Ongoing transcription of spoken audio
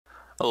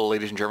Hello,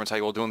 ladies and Germans, how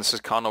you all doing? This is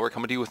Connor. We're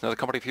coming to you with another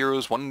Company of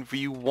Heroes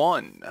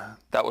 1v1.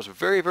 That was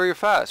very, very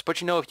fast, but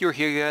you know, if you're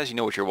here, guys, you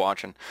know what you're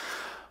watching.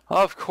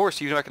 Of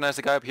course, you recognize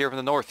the guy up here from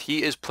the north.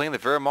 He is playing the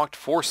Wehrmacht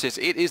forces.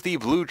 It is the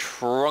blue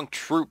trunk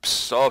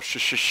troops of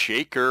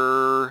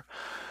SShaker.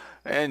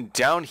 And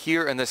down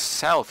here in the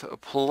south,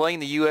 playing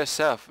the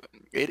USF,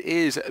 it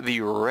is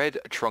the red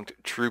trunk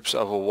troops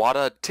of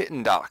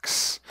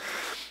Tittendachs.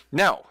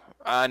 Now,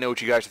 I know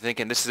what you guys are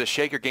thinking. This is a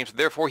Shaker game, so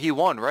therefore he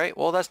won, right?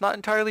 Well, that's not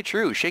entirely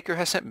true. Shaker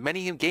has sent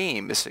many a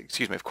game,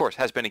 of course,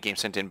 has been a game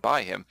sent in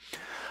by him.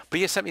 But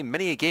he has sent me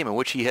many a game in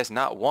which he has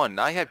not won.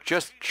 I have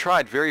just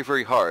tried very,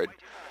 very hard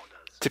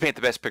to paint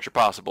the best picture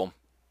possible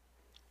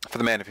for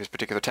the man of his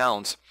particular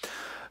talents.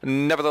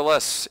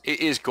 Nevertheless, it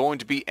is going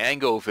to be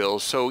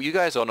Angoville, so you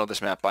guys all know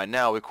this map by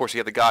now. Of course, you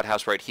have the God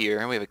House right here,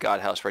 and we have a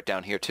God House right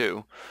down here,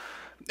 too.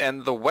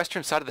 And the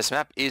western side of this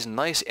map is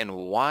nice and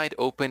wide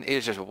open. It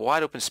is just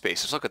wide open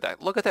spaces. Look at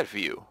that. Look at that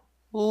view.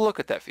 Look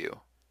at that view.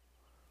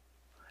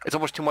 It's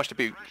almost too much to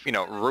be, you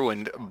know,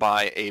 ruined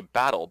by a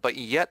battle. But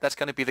yet, that's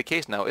going to be the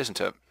case now,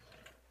 isn't it?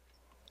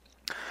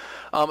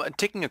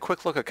 Taking a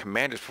quick look at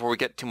commanders before we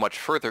get too much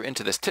further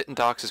into this,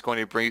 Tittendachs is going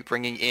to be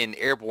bringing in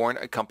Airborne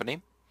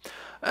Company,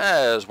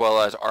 as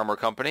well as Armor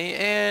Company,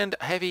 and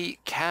Heavy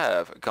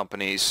Cav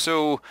companies.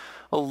 So,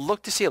 I'll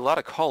look to see a lot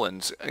of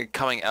call-ins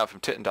coming out from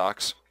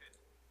Tittendachs.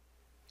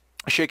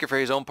 Shaker, for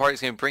his own part,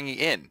 is going to be bringing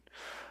in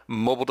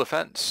mobile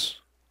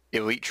defense,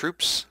 elite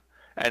troops,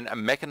 and a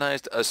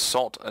mechanized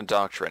assault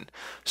doctrine.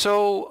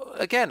 So,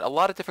 again, a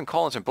lot of different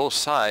call-ins on both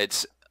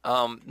sides.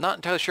 Not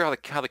entirely sure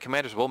how the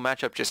commanders will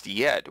match up just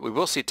yet. We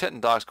will see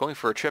Tittendachs going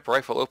for a trip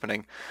rifle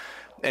opening,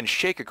 and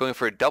Shaker going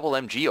for a double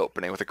MG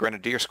opening with a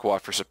Grenadier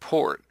squad for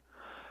support.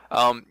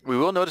 We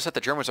will notice that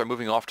the Germans are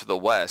moving off to the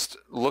west,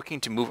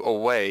 looking to move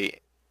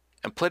away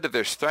and play to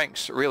their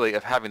strengths, really,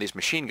 of having these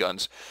machine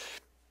guns.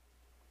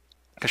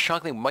 Because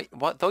shockingly,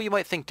 though you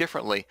might think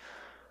differently,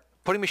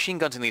 putting machine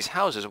guns in these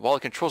houses, while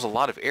it controls a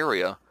lot of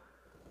area,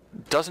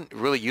 doesn't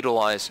really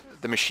utilize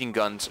the machine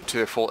guns to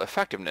their full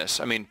effectiveness.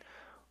 I mean,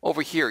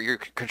 over here, you're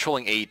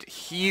controlling a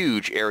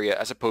huge area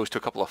as opposed to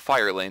a couple of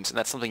fire lanes, and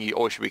that's something you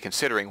always should be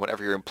considering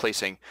whenever you're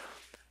placing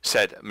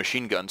said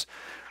machine guns.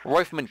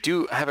 Riflemen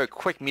do have a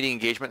quick meeting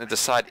engagement and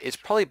decide it's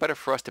probably better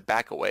for us to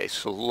back away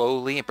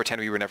slowly and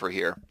pretend we were never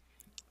here.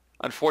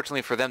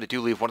 Unfortunately for them, they do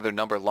leave one of their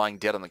number lying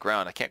dead on the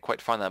ground. I can't quite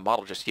find that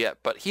model just yet,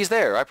 but he's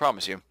there, I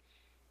promise you.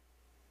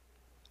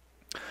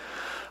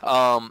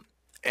 And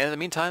in the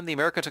meantime, the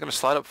Americans are going to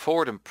slide up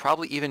forward and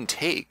probably even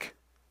take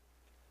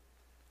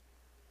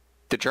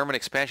the German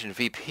expansion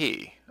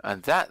VP.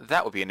 And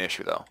that would be an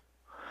issue, though.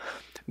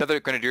 Another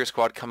Grenadier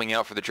squad coming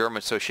out for the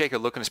Germans, so Shaker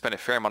looking to spend a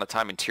fair amount of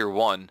time in Tier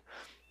 1.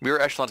 Rear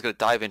Echelon's going to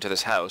dive into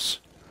this house,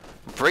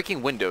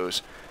 breaking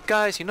windows.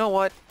 Guys, you know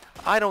what?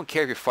 I don't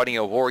care if you're fighting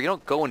a war. You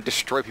don't go and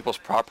destroy people's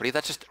property.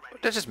 That's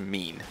just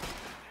mean.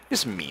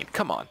 It's mean.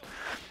 Come on.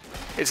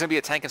 It's going to be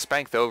a tank and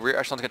spank, though. Rear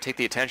Echelon's going to take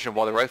the attention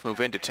while the rifle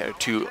move in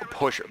to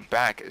push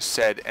back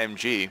said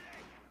MG.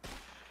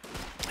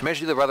 Managed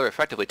to do that rather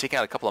effectively, taking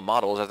out a couple of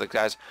models as the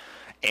guys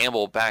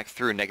amble back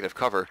through negative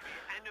cover.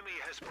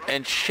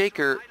 And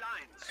Shaker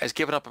has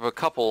given up a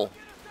couple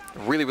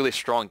really, really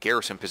strong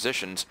garrison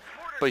positions,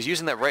 but he's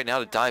using that right now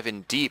to dive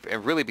in deep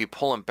and really be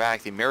pulling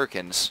back the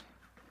Americans.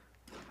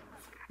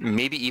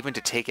 Maybe even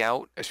to take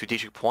out a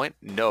strategic point?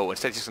 No,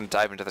 instead he's just going to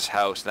dive into this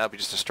house, and that would be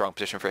just a strong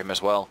position for him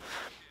as well.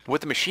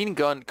 With the machine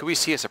gun, could we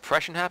see a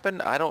suppression happen?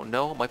 I don't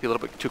know. It might be a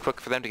little bit too quick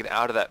for them to get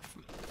out of that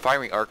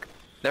firing arc.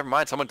 Never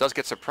mind, someone does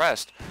get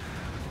suppressed.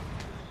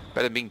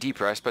 Better than being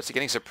depressed, but it's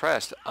getting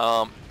suppressed.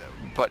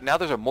 But now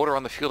there's a mortar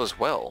on the field as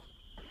well.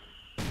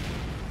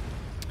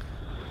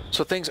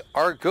 So things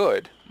are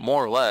good,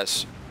 more or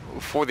less,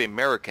 for the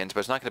Americans, but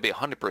it's not going to be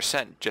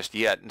 100% just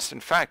yet. In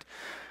fact,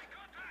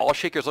 all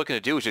Shaker's looking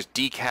to do is just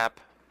decap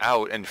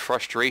out and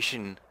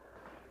frustration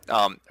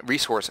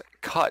resource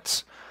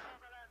cuts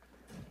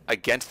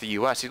against the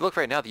U.S. You look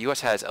right now, the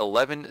U.S. has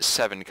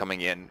 11-7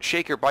 coming in.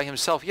 Shaker by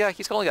himself, yeah,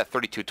 he's only got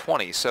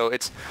 32-20, so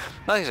it's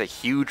not like it's a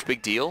huge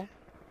big deal,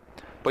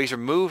 but he's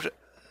removed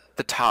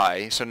the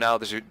tie, so now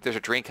there's a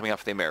drain coming out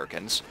for the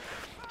Americans.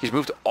 He's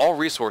moved all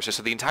resources,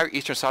 so the entire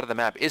eastern side of the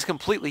map is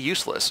completely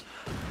useless.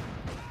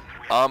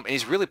 And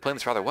he's really playing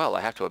this rather well,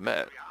 I have to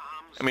admit.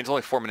 I mean, it's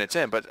only 4 minutes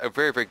in, but a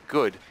very, very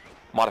good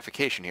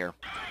modification here.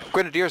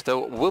 Grenadiers,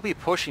 though, will be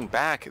pushing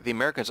back the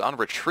Americans on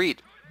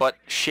retreat, but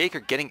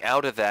Shaker getting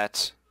out of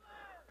that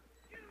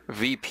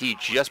VP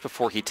just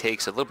before he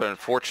takes a little bit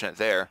unfortunate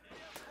there.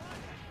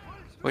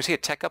 Have we seen a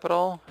tech up at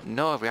all?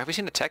 No, have we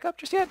seen a tech up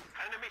just yet?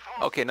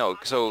 Okay, no.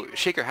 So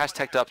Shaker has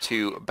teched up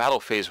to Battle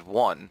Phase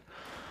 1.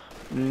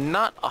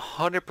 Not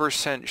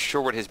 100%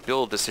 sure what his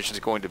build decision is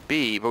going to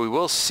be, but we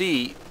will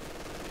see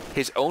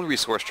his own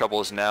resource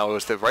troubles now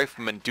as the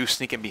riflemen do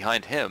sneak in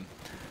behind him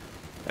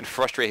and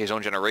frustrate his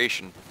own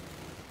generation.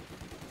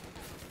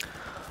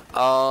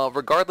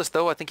 Regardless,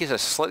 though, I think he's in a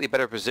slightly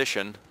better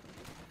position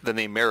than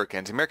the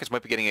Americans. The Americans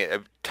might be getting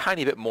a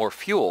tiny bit more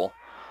fuel,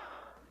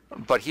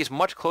 but he's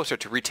much closer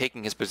to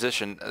retaking his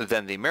position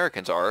than the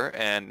Americans are,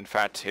 and in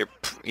fact,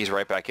 he's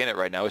right back in it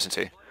right now, isn't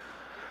he?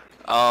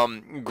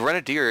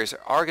 Grenadiers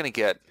are going to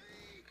get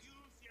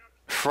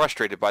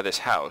frustrated by this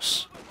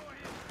house.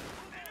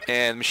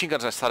 And machine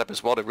guns are set up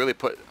as well to really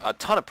put a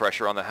ton of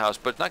pressure on the house,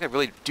 but it's not going to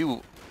really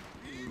do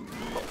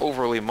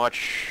overly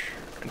much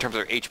in terms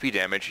of HP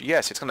damage.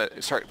 Yes, it's going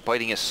to start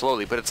biting it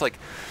slowly, but it's like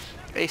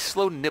a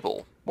slow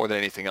nibble more than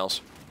anything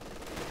else.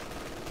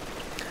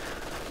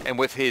 And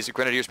with his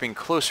Grenadiers being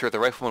closer, the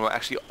Rifleman will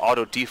actually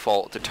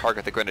auto-default to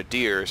target the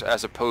Grenadiers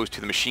as opposed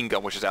to the machine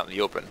gun, which is out in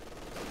the open.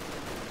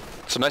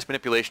 So nice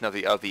manipulation of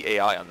the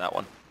AI on that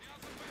one.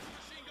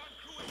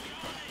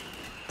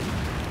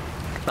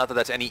 Not that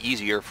that's any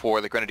easier for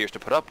the Grenadiers to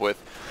put up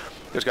with.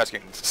 Those guys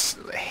getting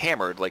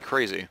hammered like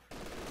crazy.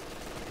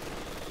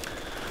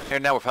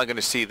 And now we're finally going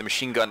to see the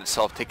machine gun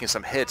itself taking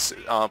some hits.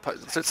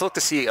 Let's look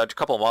to see a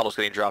couple of models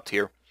getting dropped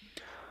here.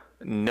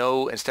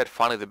 No, instead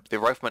finally the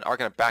Riflemen are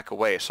going to back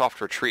away. A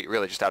soft retreat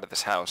really just out of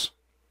this house.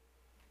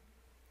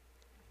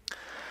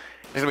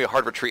 It's going to be a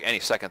hard retreat any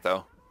second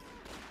though.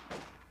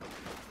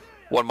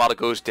 One model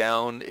goes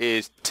down.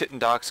 Is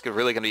Tittendachs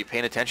really going to be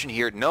paying attention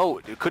here?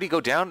 No. Could he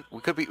go down? We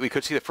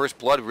could see the first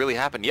blood really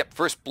happen. Yep,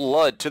 first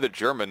blood to the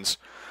Germans.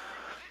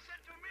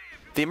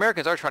 The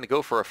Americans are trying to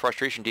go for a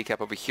frustration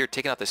decap over here,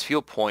 taking out this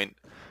field point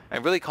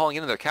and really calling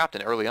in their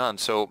captain early on.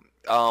 So,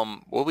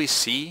 will we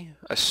see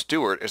a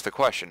Stuart is the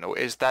question.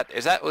 Is that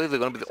really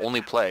going to be the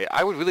only play?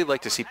 I would really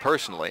like to see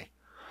personally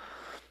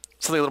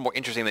something a little more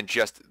interesting than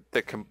just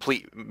the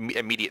complete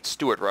immediate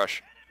Stuart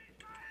rush.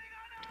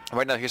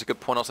 Right now, here's a good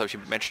point also I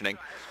should be mentioning.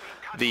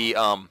 The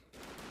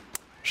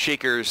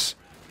Shaker's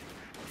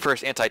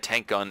first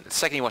anti-tank gun, the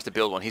second he wants to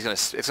build one,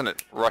 it's gonna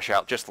rush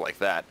out just like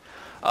that.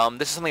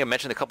 This is something I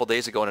mentioned a couple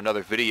days ago in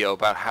another video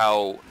about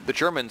how the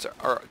Germans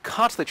are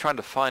constantly trying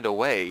to find a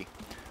way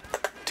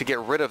to get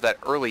rid of that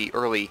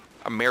early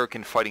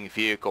American fighting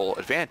vehicle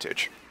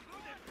advantage.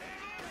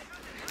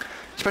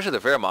 Especially the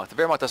Wehrmacht. The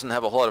Wehrmacht doesn't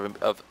have a whole lot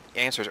of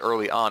answers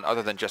early on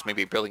other than just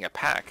maybe building a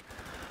pack.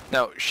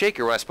 Now,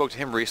 Shaker, when I spoke to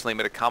him recently,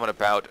 made a comment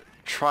about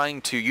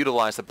trying to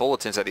utilize the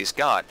bulletins that he's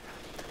got.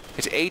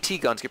 His AT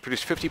guns get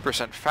produced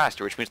 50%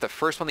 faster, which means the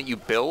first one that you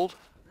build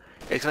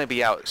is going to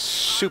be out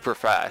super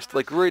fast,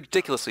 like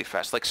ridiculously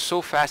fast, like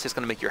so fast it's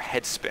going to make your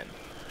head spin.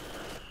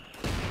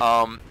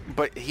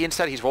 But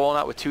instead he's rolling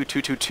out with two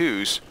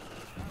 222s,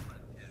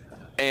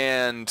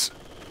 and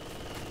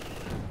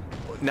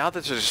now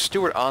that there's a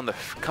Stuart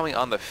coming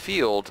on the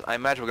field, I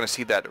imagine we're going to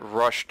see that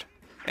rushed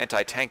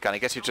anti-tank gun. I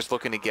guess you're just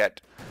looking to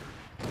get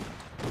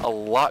a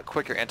lot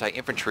quicker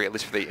anti-infantry, at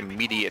least for the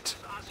immediate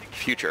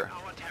future.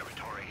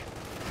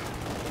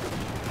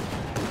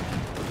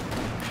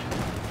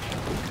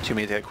 Too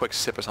many to take a quick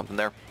sip of something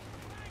there.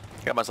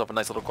 Got myself a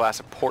nice little glass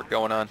of port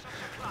going on.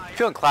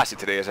 Feeling classy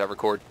today as I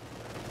record.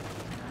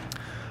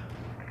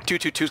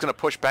 222 is going to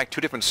push back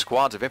two different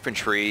squads of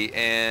infantry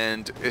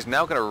and is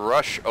now going to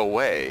rush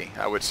away,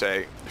 I would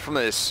say, from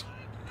this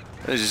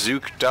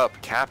zooked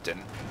up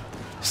captain.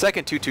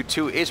 Second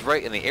 222 is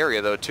right in the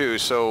area though too,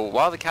 so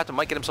while the captain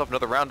might get himself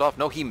another round off,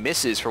 no, he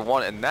misses for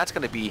one, and that's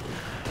going to be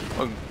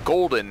a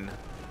golden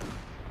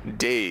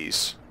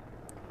days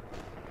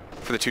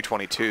for the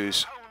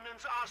 222s.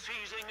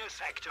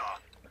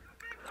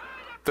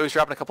 Though he's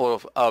dropping a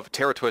couple of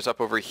territories up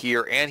over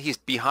here, and he's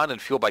behind in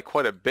fuel by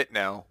quite a bit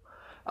now.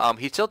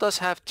 He still does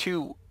have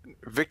two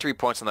victory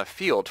points on the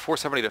field,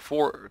 470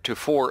 to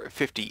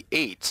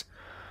 458.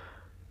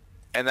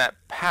 And that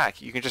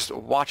pack, you can just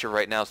watch it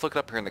right now. Let's look it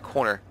up here in the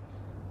corner.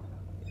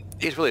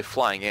 It's really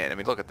flying in. I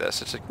mean, look at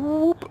this. It's like,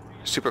 whoop,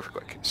 super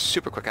quick.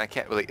 Super quick, and I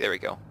can't really, there we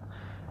go.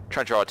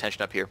 Trying to draw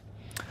attention up here.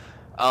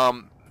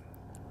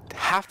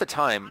 Half the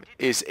time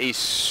is a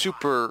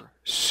super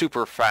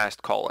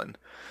fast call-in.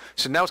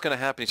 So now what's going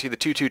to happen, you see the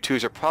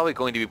 222s are probably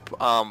going to be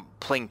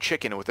playing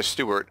chicken with the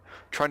Stuart,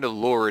 trying to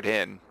lure it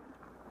in.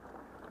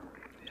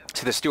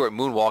 See the Stuart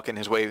moonwalking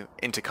his way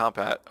into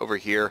combat over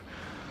here.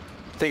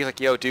 Thinking like,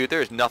 yo dude,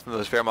 there's nothing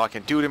those Wehrmacht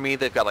can do to me.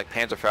 They've got like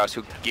Panzerfaust,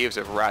 who gives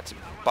a rat's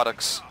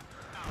buttocks.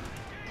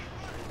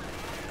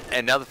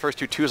 And now the first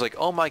 2-2 is like,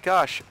 oh my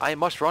gosh, I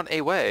must run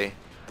away.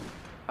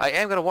 I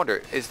am going to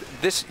wonder, is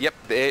this, yep,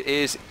 it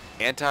is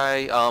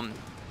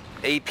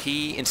anti-AP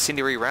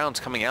incendiary rounds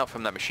coming out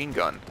from that machine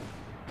gun.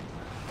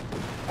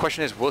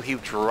 Question is, will he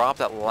drop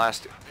that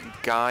last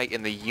guy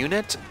in the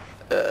unit?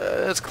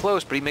 It's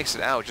close, but he makes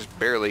it out just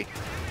barely.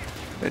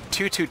 The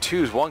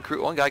 222s,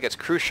 one guy gets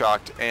crew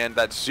shocked, and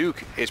that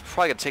Zook is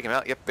probably going to take him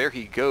out. Yep, there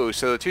he goes.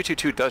 So the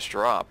 222 does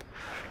drop.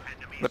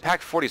 The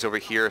Pack 40's over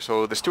here,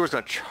 so the Stuart's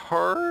going to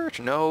charge.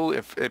 No,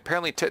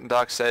 apparently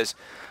Tittendachs says,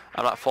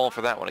 I'm not falling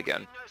for that one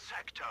again.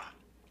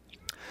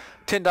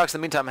 Tittendachs,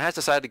 in the meantime, has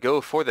decided to go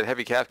for that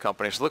heavy cav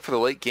company, so look for the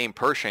late game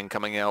Pershing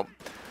coming out.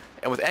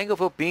 And with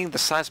Angleville being the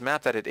size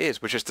map that it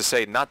is, which is to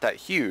say not that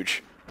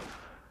huge,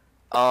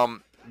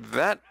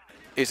 that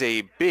is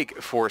a big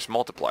force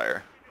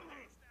multiplier.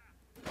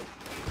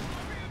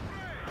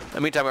 In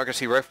the meantime, we're going to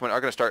see Riflemen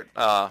are going to start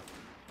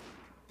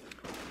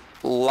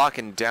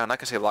locking down, not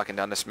going to say locking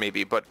down this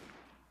maybe, but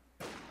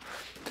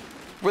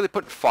really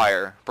putting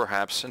fire,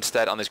 perhaps,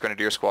 instead on these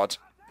Grenadier squads.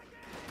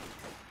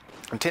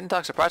 And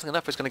Tittendachs, surprisingly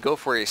enough, is going to go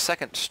for a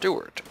second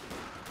Stuart.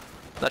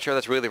 Not sure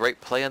that's really the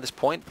right play on this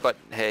point, but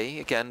hey,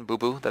 again,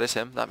 boo-boo, that is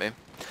him, not me.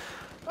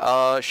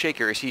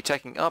 Shaker, is he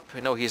taking up?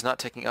 No, he's not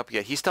taking up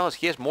yet. He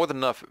has more than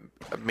enough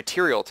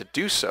material to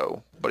do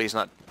so, but he's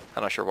not.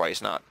 I'm not sure why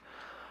he's not.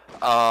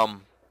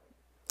 I'm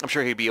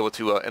sure he'd be able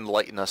to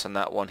enlighten us on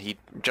that one. He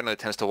generally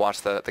tends to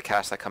watch the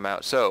casts that come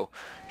out. So,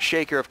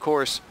 Shaker, of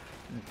course,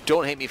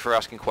 don't hate me for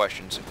asking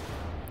questions.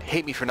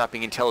 Hate me for not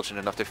being intelligent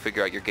enough to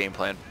figure out your game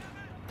plan.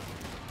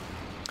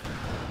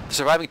 The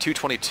surviving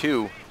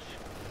 222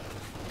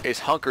 is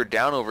hunkered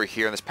down over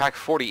here, and this Pack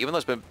 40, even though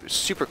it's been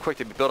super quick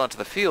to be built onto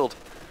the field,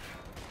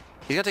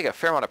 he's going to take a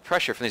fair amount of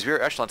pressure from these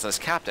rear echelons on his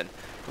captain.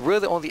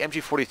 Really, only the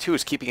MG42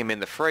 is keeping him in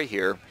the fray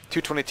here.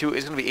 222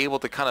 is going to be able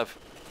to kind of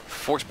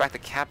force back the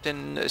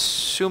captain,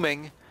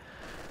 assuming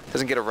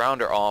doesn't get a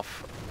rounder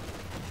off.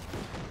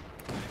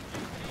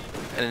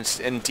 And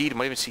indeed,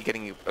 might even see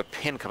getting a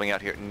pin coming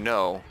out here.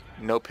 No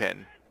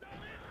pin.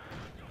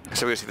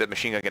 So we're going to see that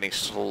machine gun getting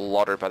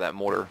slaughtered by that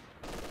mortar.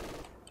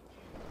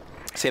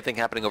 Same thing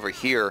happening over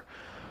here.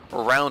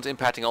 Rounds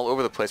impacting all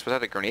over the place. Was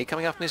that a grenade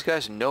coming off from these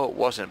guys? No, it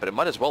wasn't, but it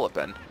might as well have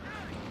been.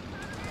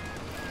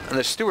 And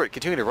the Stewart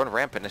continuing to run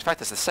rampant. In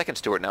fact, it's the second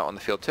Stewart now on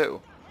the field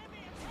too.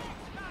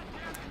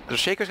 So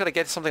Shaker's got to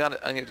get something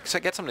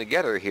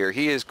together here.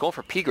 He is going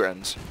for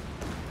P-Grens.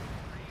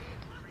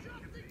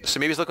 So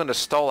maybe he's looking to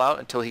stall out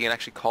until he can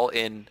actually call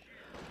in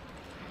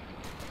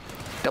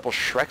double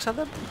Shreks on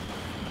them?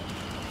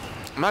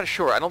 I'm not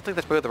sure. I don't think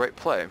that's really the right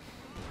play.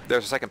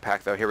 There's a second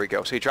pack though. Here we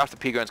go. So he drops the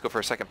P-Grens, go for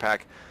a second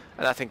pack,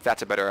 and I think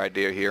that's a better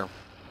idea here.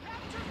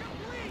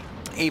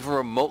 Even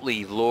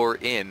remotely lure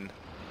in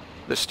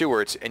the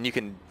Stewarts, and you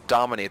can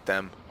dominate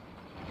them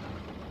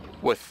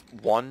with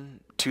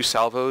 1-2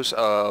 salvos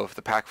of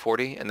the Pack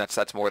 40, and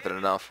that's more than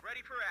enough.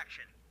 Ready for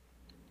action.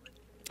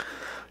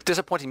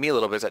 Disappointing me a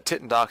little bit is that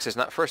Tittendachs is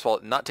not, first of all,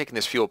 not taking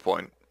this fuel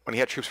point when he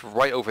had troops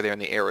right over there in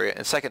the area,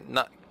 and second,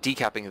 not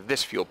decapping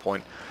this fuel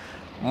point.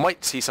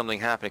 Might see something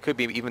happen. It could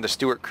be even the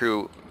Stewart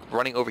crew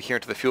running over here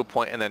into the fuel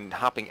point and then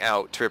hopping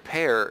out to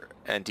repair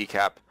and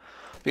decap.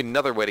 Be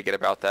another way to get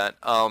about that.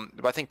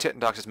 But I think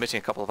Tittendachs is missing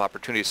a couple of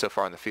opportunities so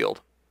far in the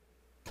field.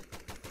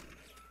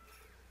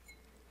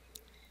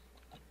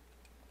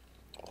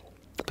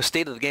 The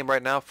state of the game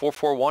right now,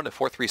 441 to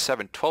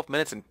 437. 12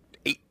 minutes and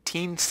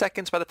 18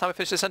 seconds by the time I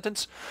finish this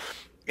sentence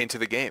into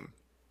the game.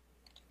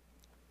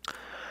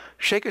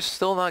 Shaker's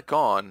still not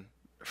gone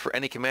for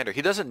any commander.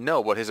 He doesn't know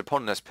what his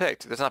opponent has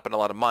picked. There's not been a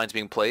lot of mines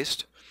being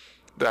placed.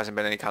 There hasn't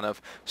been any kind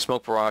of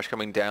smoke barrage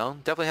coming down.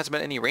 Definitely hasn't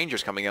been any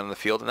rangers coming in on the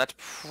field, and that's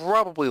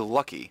probably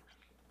lucky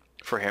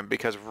for him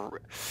because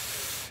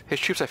his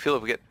troops, I feel,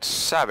 will get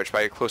savaged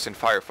by a close-in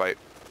firefight.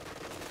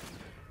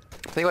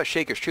 Think about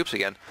Shaker's troops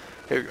again.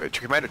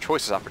 Commander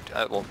choices,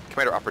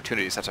 commander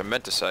opportunities, that's what I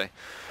meant to say.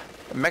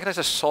 Mechanized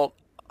Assault,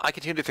 I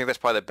continue to think that's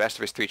probably the best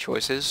of his three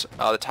choices.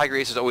 The Tiger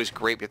Ace is always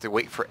great, but you have to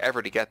wait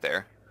forever to get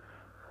there.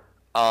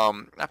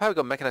 I'd probably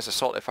go Mechanized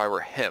Assault if I were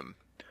him.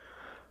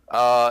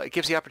 It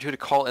gives the opportunity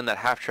to call in that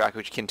half-track,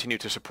 which continue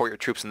to support your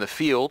troops in the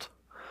field.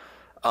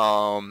 New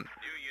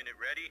unit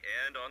ready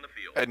and on the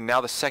field. And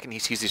now the second he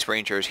sees these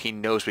Rangers, he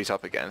knows what he's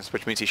up against,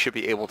 which means he should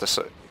be able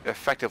to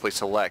effectively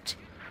select.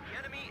 The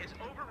enemy is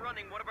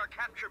overrunning one of our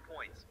capture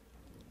points.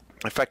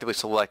 Effectively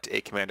select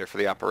a commander for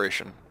the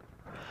operation.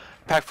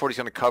 Pack 40 is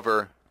going to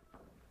cover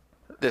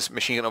this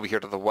machine gun over here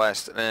to the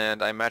west,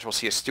 and I imagine we'll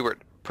see a Stewart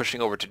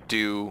pushing over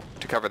to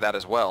cover that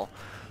as well.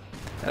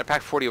 And a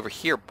Pack 40 over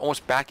here,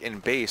 almost back in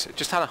base,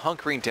 just kind of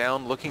hunkering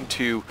down, looking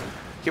to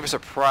give a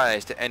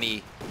surprise to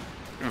any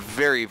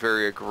very,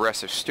 very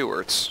aggressive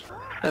Stewarts.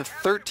 And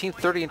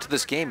 13:30 into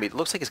this game, it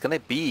looks like it's going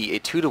to be a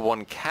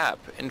 2-to-1 cap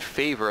in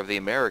favor of the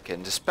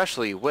Americans,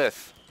 especially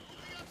with...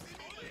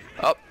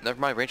 Oh, never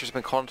mind, Rangers have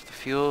been called into the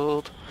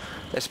field.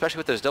 Especially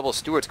with those double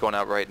Stewarts going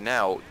out right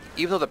now.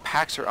 Even though the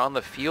packs are on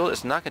the field,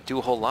 it's not going to do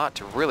a whole lot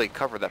to really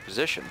cover that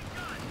position.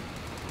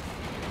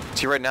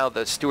 See, right now,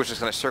 the Stewart's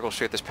just going to circle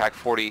straight this Pack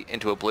 40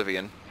 into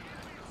oblivion.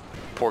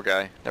 Poor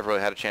guy. Never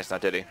really had a chance now,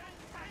 did he?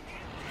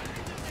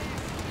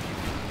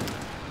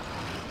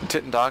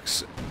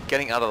 Tittendachs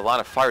getting out of the line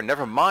of fire.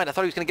 Never mind, I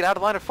thought he was going to get out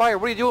of the line of fire.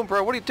 What are you doing,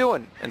 bro? What are you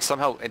doing? And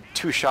somehow, in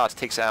 2 shots,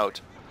 takes out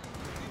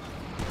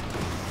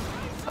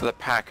the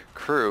Pack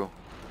crew.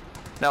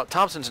 Now,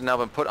 Thompson's now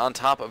been put on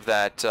top of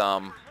that,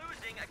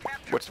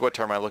 what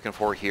term am I looking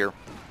for here?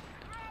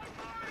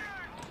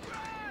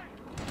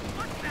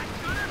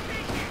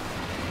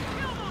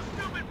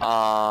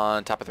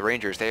 On top of the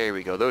Rangers. There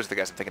we go. Those are the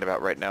guys I'm thinking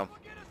about right now.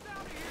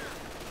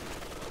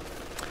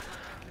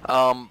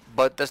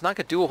 But that's not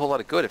going to do a whole lot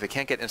of good if it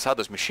can't get inside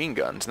those machine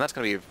guns, and that's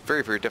going to be a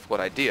very, very difficult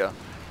idea.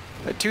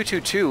 A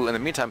 222, in the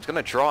meantime, is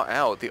going to draw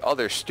out the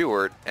other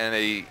Stewart, and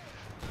a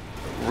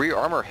rear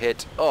armor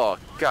hit. Oh,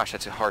 gosh,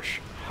 that's harsh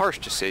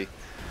to see.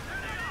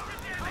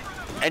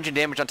 Engine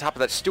damage on top of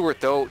that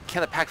Stewart, though.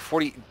 Can the Pack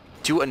 40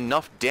 do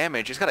enough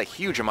damage? It's got a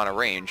huge amount of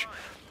range.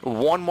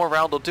 One more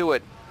round will do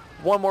it.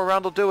 One more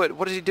round will do it.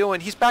 What is he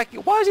doing? He's backing.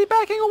 Why is he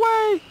backing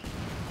away?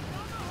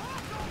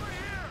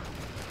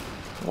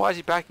 Why is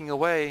he backing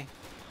away?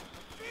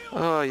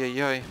 Oh, yeah,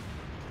 yeah.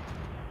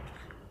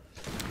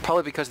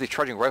 Probably because of the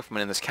charging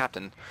rifleman in this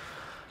captain.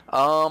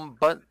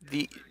 But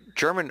the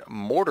German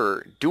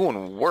mortar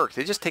doing work.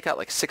 They just take out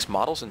like 6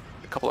 models in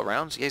a couple of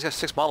rounds. Yeah, he's got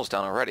 6 models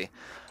down already.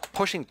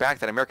 Pushing back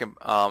that American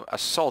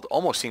assault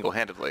almost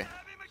single-handedly.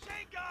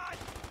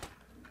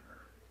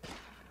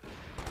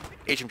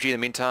 HMG in the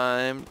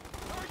meantime,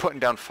 putting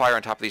down fire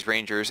on top of these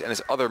Rangers, and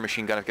his other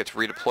machine gun, if it gets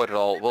redeployed at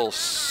all, will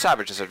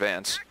savage this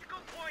advance.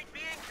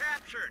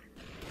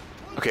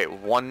 Okay,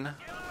 1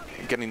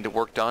 getting the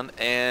work done,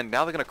 and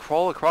now they're going to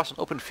crawl across an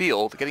open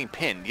field, getting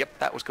pinned. Yep,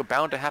 that was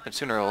bound to happen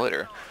sooner or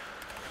later.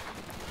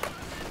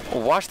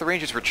 We'll watch the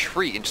Rangers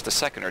retreat in just a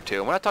second or two.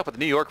 And we're not talking about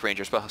the New York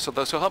Rangers, but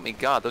so help me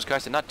God, those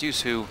guys did not do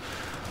so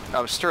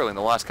sterling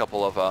the last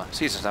couple of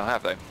seasons now,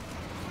 have they?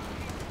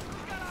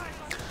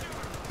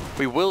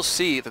 We will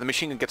see that the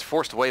machine gun gets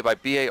forced away by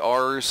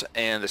BARs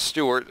and the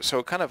Stuart,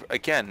 so kind of,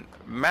 again,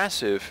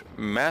 massive,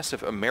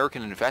 massive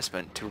American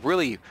investment to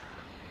really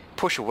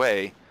push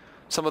away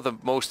some of the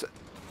most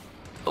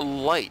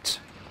light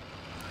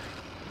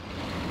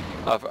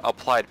of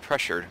applied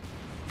pressure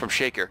from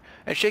SShaker.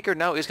 And SShaker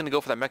now is going to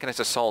go for that mechanized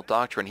assault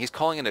doctrine. He's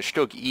calling in a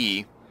Stug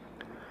E.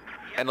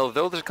 And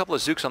although there's a couple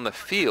of Zooks on the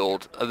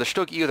field, the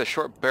Stug E with a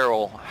short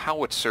barrel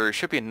howitzer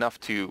should be enough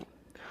to,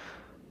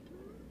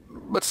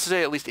 let's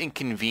say, at least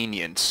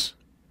inconvenience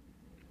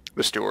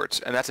the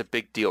Stuarts. And that's a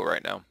big deal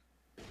right now.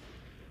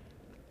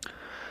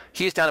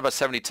 He's down about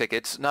 70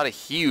 tickets. Not a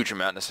huge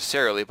amount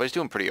necessarily, but he's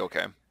doing pretty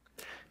okay.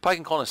 Probably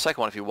can call in a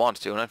second one if he wants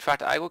to, and in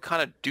fact I will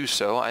kind of do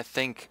so. I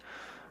think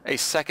a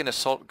second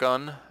assault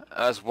gun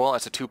as well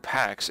as the 2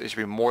 packs is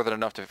be more than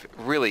enough to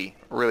really,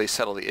 really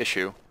settle the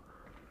issue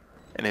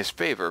in his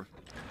favor.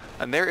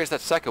 And there is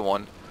that second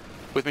one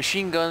with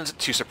machine guns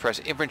to suppress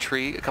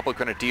infantry, a couple of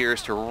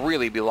grenadiers to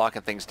really be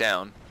locking things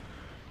down.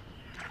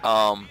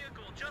 And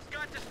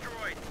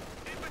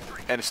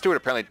a Stuart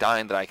apparently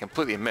dying that I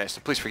completely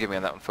missed. Please forgive me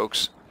on that one,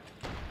 folks.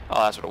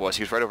 Oh, that's what it was.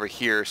 He was right over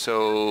here,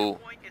 so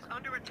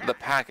the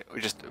pack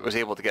just was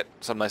able to get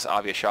some nice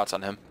obvious shots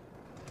on him.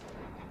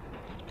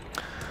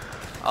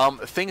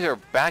 Things are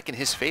back in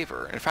his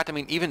favor. In fact, I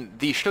mean, even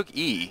the Stug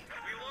E.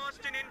 We lost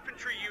an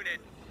infantry unit.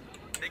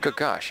 Good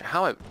gosh,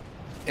 how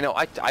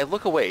I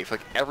look away. For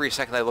like every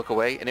second I look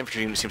away, an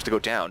infantry unit seems to go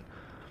down.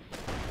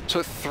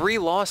 So 3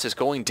 losses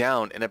going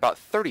down in about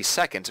 30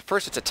 seconds.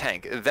 First it's a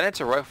tank, then it's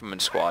a rifleman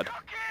squad.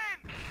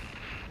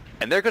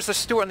 And there goes the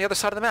Stuart on the other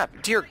side of the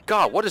map. Dear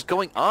God, what is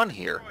going on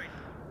here?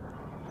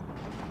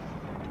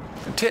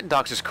 And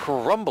Tittendachs is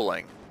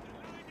crumbling.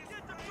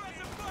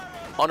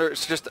 Under,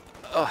 it's just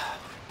a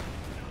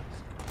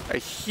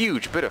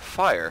huge bit of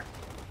fire.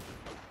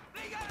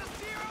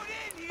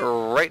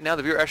 Right now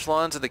the rear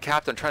echelons and the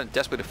captain are trying to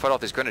desperately fight off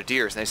these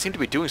grenadiers, and they seem to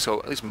be doing so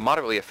at least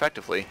moderately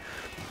effectively.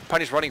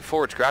 Pioneers running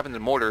forwards, grabbing the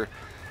mortar,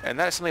 and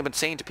that is something I've been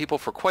saying to people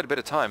for quite a bit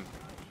of time.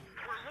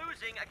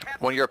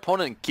 When your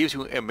opponent gives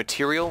you a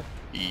material,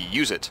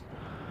 use it.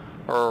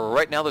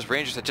 Right now those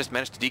Rangers have just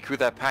managed to decrew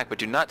that pack, but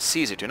do not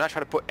seize it. Do not try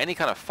to put any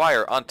kind of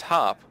fire on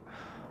top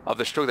of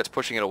the Stug that's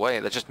pushing it away.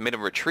 That just made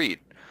him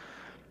retreat.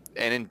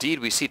 And indeed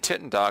we see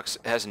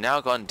Tittendachs has now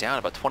gone down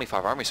about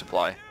 25 army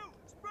supply.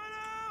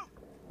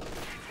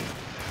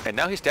 And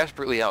now he's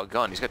desperately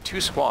outgunned. He's got 2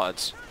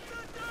 squads.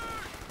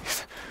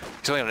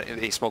 He's only on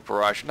a smoke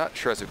barrage. Not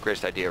sure that's the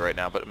greatest idea right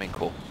now, but I mean,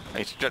 cool.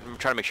 He's trying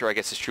to make sure, I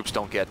guess, his troops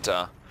don't get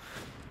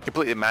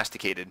completely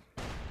masticated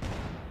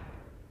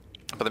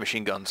by the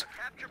machine guns.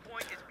 Capture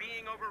point is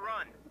being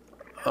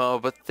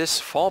overrun. But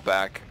this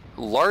fallback,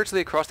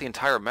 largely across the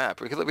entire map,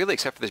 really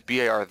except for this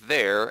BAR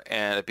there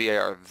and a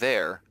BAR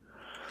there,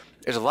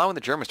 is allowing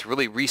the Germans to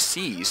really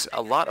re-seize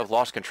a lot of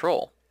lost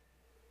control.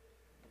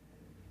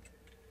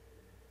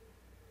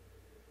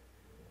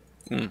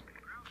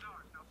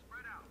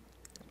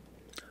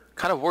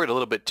 Kind of worried a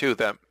little bit too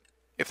that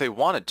if they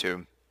wanted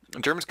to,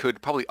 the Germans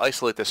could probably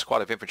isolate this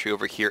squad of infantry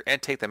over here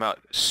and take them out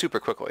super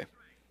quickly.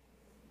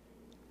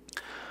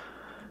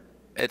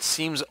 It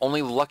seems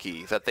only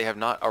lucky that they have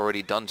not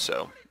already done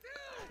so.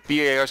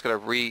 BAR's got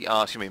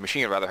to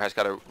machine gun rather has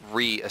got to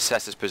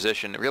reassess his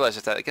position. It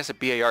realizes that I guess at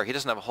BAR he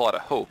doesn't have a whole lot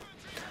of hope.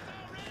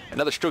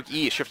 Another Stug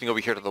E is shifting over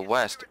here to the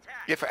west,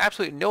 yet for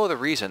absolutely no other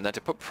reason than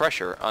to put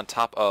pressure on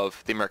top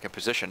of the American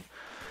position.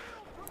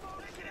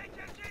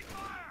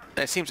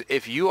 And it seems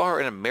if you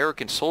are an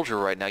American soldier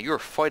right now, you are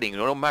fighting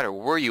no matter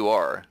where you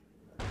are.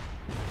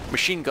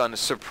 Machine gun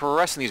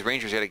suppressing these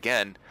Rangers yet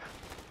again.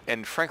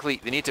 And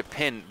frankly, they need to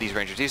pin these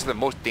Rangers. These are the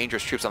most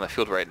dangerous troops on the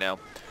field right now.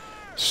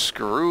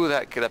 Screw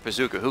that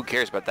bazooka. Who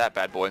cares about that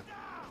bad boy?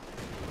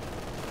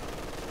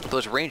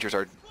 Those Rangers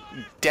are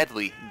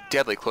deadly,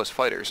 deadly close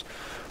fighters.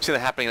 We've seen that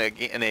happening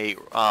in a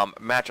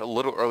match a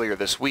little earlier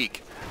this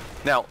week.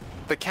 Now,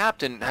 the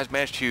captain has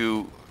managed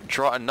to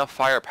draw enough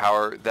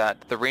firepower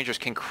that the Rangers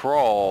can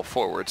crawl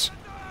forwards.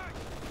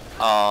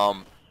 But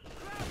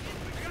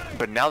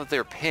now that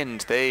they're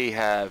pinned, they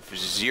have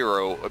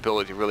zero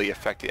ability to really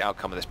affect the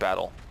outcome of this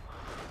battle.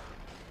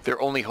 Their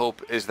only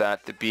hope is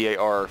that the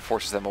BAR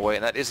forces them away,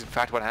 and that is in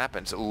fact what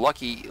happens.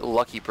 Lucky,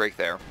 lucky break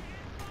there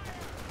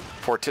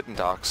for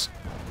Tittendachs.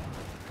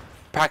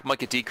 Pack might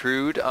get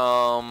decrewed.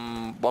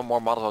 One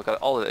more model.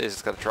 All it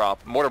is got to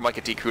drop. Mortar might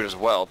get decrewed as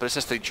well. But is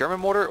this the German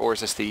mortar or is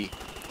this the?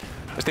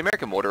 It's the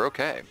American mortar.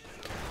 Okay.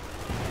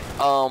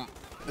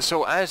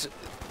 So as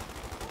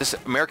this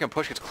American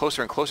push gets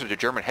closer and closer to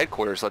German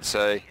headquarters, let's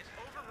say,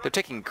 they're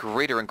taking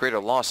greater and greater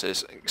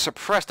losses.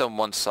 Suppressed on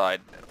one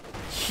side,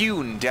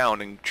 hewn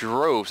down in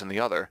droves on the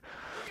other.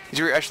 These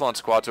are your echelon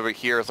squads over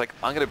here. It's like,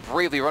 I'm going to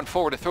bravely run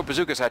forward and throw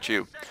bazookas at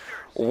you.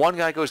 One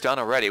guy goes down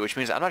already, which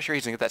means I'm not sure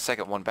he's going to get that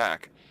second one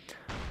back.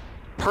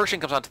 Pershing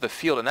comes onto the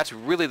field, and that's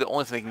really the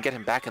only thing that can get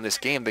him back in this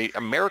game. The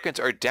Americans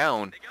are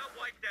down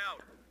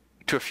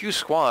to a few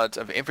squads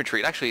of infantry.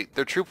 And actually,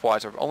 their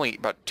troop-wise are only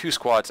about 2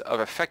 squads of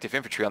effective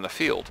infantry on the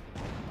field.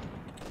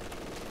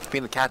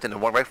 Being the captain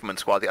and 1 rifleman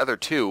squad, the other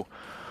 2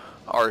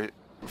 are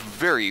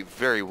very,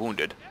 very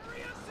wounded.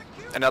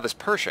 And now this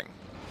Pershing.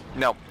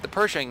 Now, the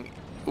Pershing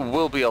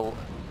will be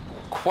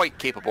quite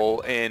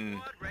capable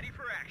in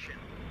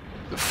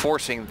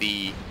forcing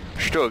the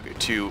Stug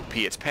to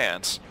pee its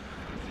pants.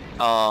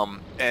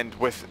 And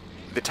with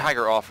the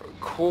Tiger off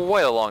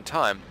quite a long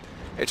time,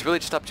 it's really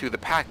just up to the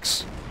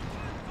Packs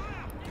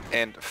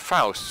and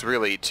Faust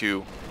really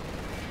to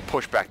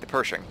push back the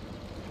Pershing.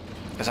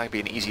 It's not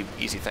going to be an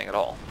easy thing at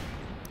all.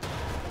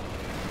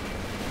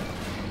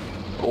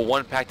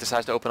 One pack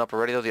decides to open up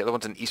already, though. The other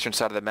one's on the eastern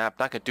side of the map.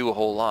 Not going to do a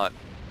whole lot.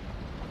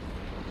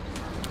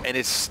 And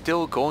it's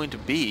still going to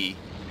be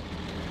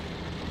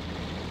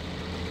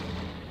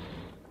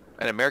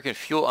an American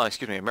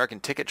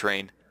American ticket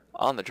train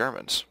on the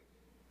Germans.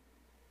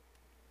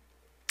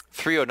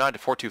 309 to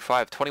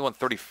 425,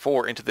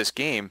 2134 into this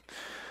game.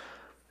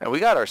 And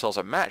we got ourselves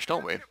a match,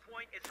 don't we?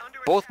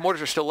 Both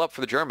mortars are still up for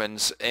the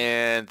Germans,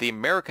 and the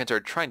Americans are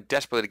trying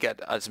desperately to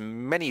get as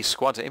many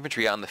squads of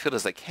infantry out in the field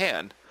as they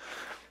can.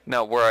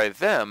 Now,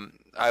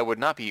 I would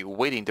not be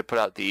waiting to put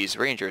out these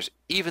Rangers,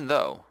 even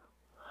though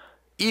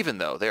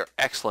they're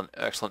excellent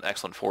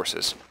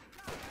forces.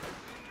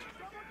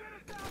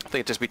 I think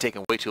it'd just be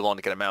taking way too long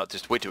to get them out,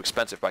 just way too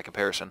expensive by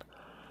comparison.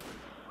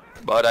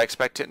 But I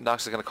expect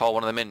Tittendachs is going to call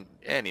one of them in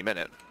any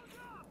minute.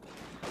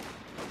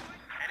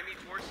 Enemy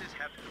forces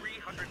have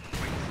 300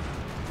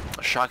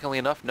 points. Shockingly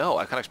enough, no.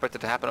 I kind of expected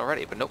it to happen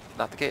already, but nope,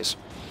 not the case.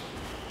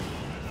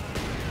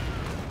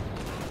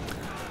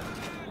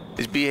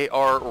 These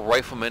BAR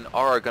riflemen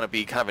are going to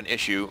be kind of an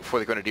issue for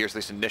the Grenadiers, at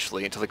least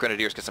initially, until the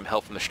Grenadiers get some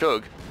help from the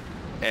Stug.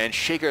 And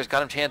Shaker's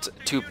got a chance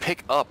to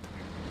pick up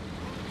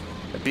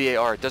the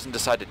BAR. Doesn't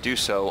decide to do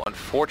so,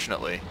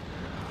 unfortunately.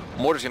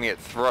 Mortar's going to get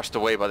thrust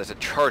away by this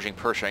charging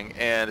Pershing,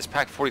 and this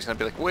Pack 40 is going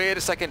to be like, wait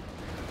a second.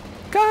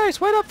 Guys,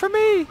 wait up for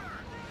me!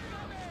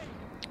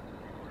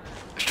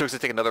 Stug's going to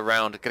take another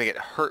round. Going to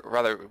get hurt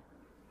rather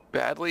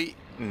badly.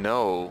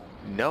 No.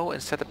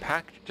 Instead the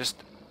Pack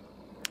just...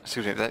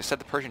 Excuse me, instead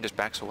the Pershing just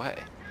backs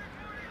away.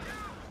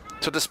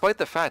 So despite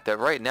the fact that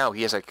right now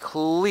he has a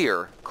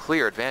clear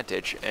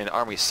advantage in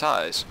army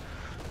size,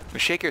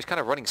 Shaker is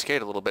kind of running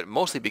scared a little bit,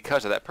 mostly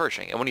because of that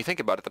Pershing. And when you think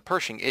about it, the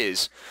Pershing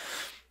is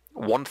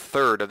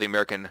 1/3 of the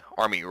American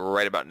army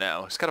right about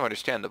now. It's kind of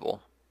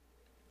understandable.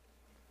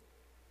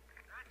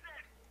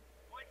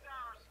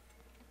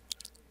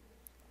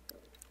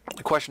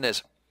 The question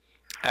is,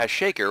 as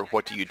Shaker,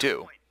 what do you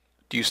do?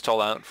 Do you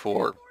stall out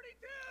for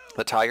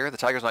the Tiger? The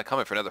Tiger's not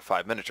coming for another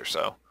 5 minutes or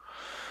so.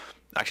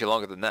 Actually,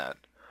 longer than that.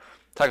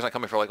 The Tiger's not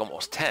coming for like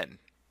almost 10.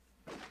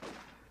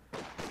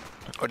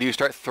 Or do you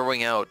start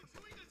throwing out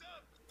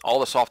all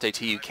the soft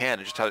AT you can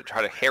and just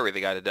try to harry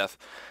the guy to death?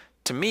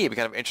 To me, it'd be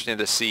kind of interesting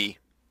to see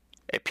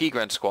a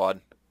P-Gren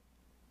squad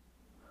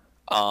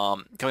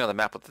coming on the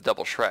map with the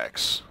double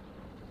Shreks.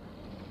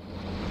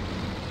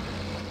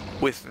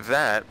 With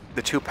that,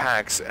 the 2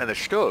 Packs and the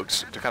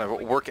Stugs to kind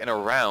of work in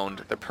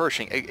around the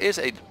Pershing, it is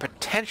a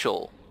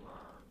potential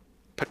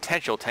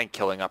tank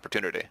killing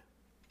opportunity.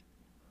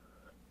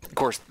 Of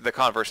course, the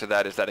converse of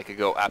that is that it could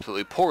go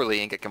absolutely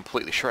poorly and get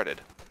completely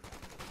shredded.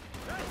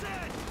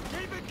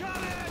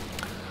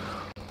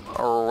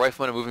 Our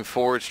riflemen are moving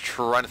forwards,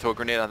 trying to throw a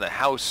grenade on the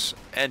house,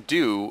 and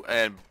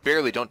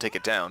barely don't take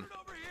it down.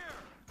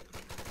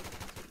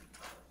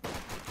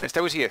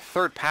 Instead we see a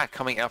 3rd Pack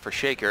coming out for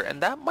Shaker,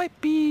 and that might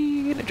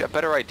be a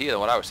better idea than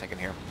what I was thinking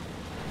here.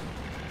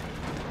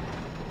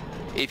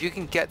 If you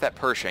can get that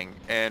Pershing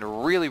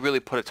and really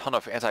put a ton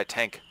of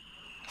anti-tank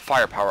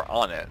firepower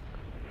on it,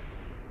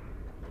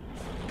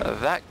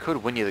 that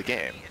could win you the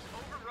game.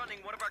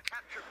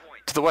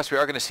 To the west, we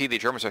are going to see the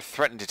Germans are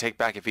threatening to take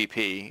back a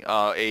VP.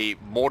 A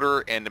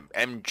mortar and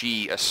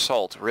MG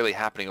assault really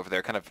happening over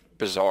there, kind of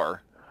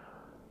bizarre.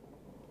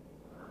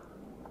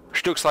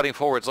 Stug sliding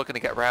forwards, looking to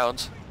get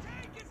rounds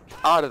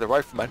out of the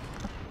riflemen.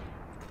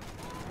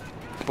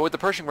 But with the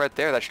Pershing right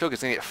there, that Stug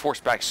is going to get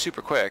forced back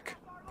super quick.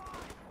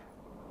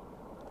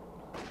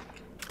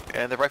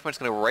 And the rifleman's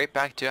going to right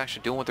back to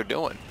actually doing what they're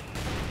doing.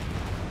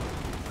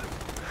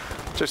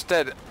 So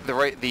instead,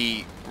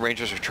 the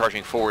Rangers are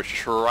charging forward,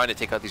 trying to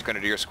take out these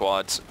Grenadier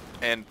squads,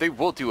 and they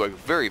will do a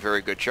very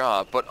good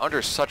job, but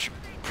under such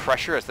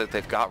pressure as that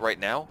they've got right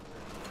now,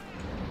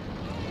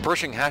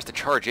 Pershing has to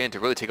charge in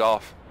to really take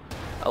off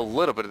a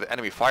little bit of the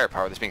enemy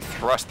firepower that's being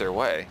thrust their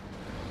way.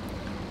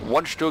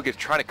 One Stug is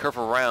trying to curve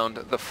around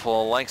the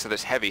flanks of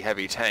this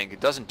heavy tank. It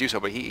doesn't do so,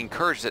 but he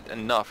encourages it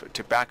enough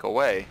to back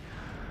away.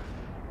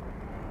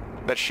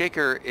 That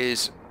Shaker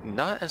is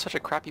not in such a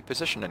crappy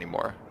position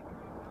anymore.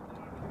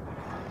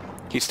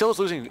 He still is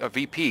losing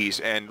VPs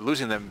and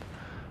losing them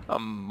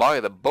by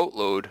the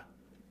boatload,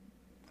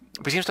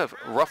 but he seems to have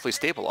roughly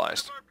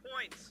stabilized.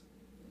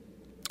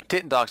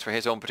 Tittendachs, for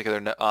his own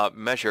particular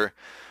measure,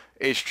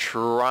 is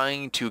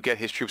trying to get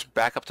his troops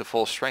back up to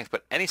full strength,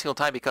 but any single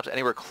time he comes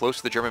anywhere close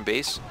to the German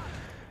base,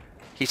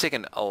 he's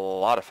taken a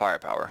lot of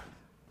firepower.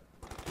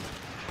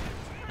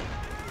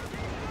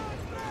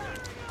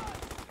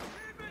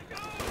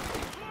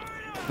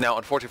 Now,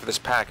 unfortunately for this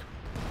pack,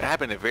 it had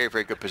been in a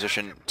very good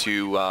position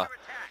to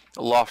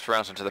loft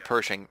rounds into the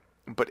Pershing,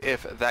 but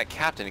if that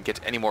captain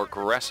gets any more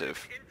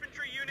aggressive,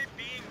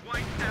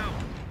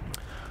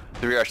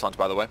 the rear echelons,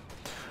 by the way,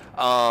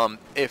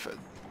 if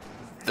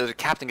the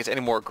captain gets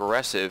any more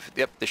aggressive,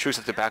 yep, the troops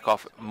have to back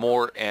off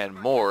more, and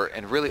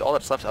really all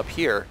that's left up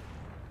here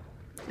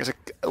is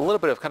a little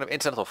bit of kind of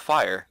incidental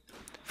fire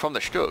from the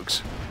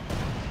Stugs.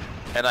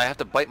 And I have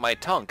to bite my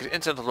tongue, because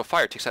incidental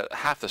fire takes out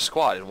half the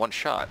squad in one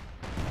shot.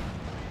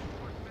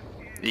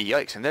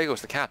 Yikes, and there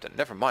goes the captain.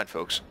 Never mind,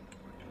 folks.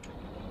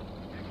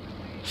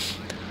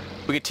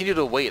 We continue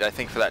to wait, I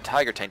think, for that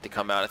Tiger tank to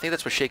come out. I think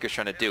that's what Shaker's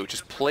trying to do.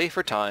 Just play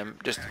for time,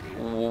 just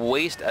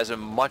waste as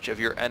much of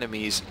your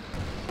enemy's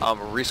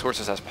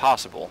resources as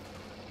possible.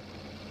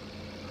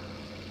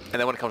 And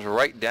then when it comes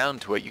right down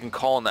to it, you can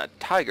call on that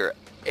Tiger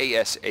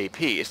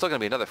ASAP. It's still going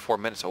to be another 4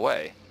 minutes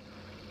away.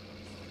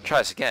 Try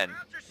this again.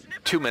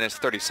 2 minutes,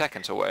 30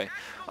 seconds away.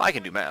 I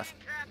can do math.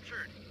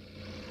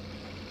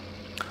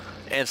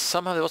 And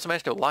somehow they also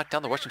managed to lock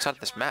down the western side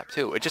of this map,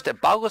 too.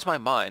 It boggles my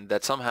mind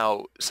that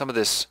somehow some of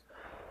these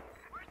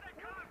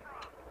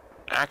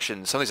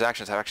actions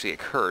have actually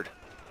occurred.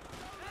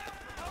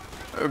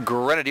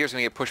 Grenadiers are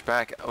going to get pushed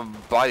back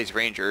by these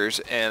Rangers,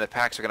 and the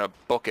packs are going to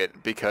book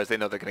it because they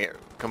know they're going to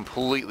get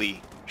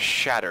completely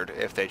shattered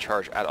if they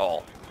charge at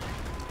all.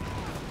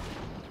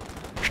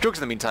 Stugs,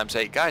 in the meantime,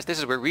 say, guys, this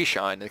is where we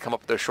shine. They come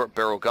up with their short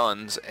barrel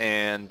guns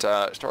and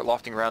start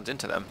lofting rounds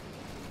into them.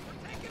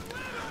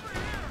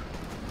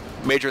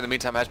 Major, in the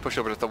meantime, has pushed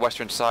over to the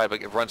western side,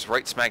 but it runs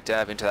right smack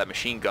dab into that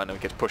machine gun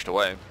and gets pushed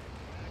away.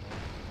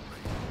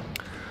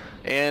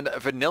 And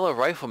vanilla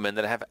riflemen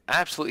that have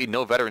absolutely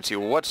no veterancy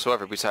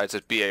whatsoever besides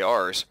as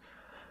BARs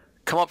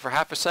come up for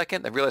half a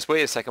second and realize,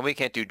 wait a second, we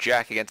can't do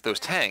jack against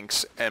those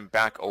tanks, and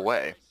back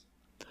away.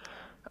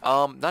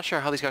 Not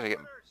sure how these guys are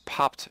getting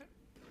popped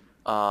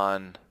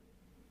on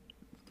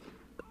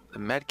the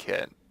med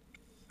kit.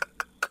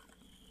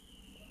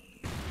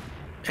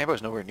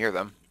 Ambo's nowhere near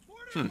them.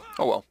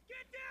 Oh well.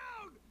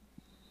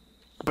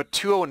 But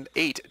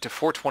 208 to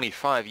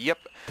 425, yep.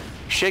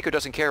 Shaker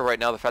doesn't care right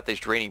now the fact that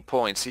he's draining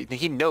points.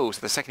 He knows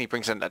that the second he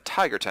brings in a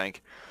Tiger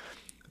tank,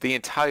 the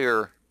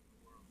entire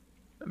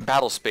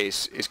battle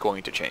space is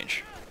going to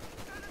change.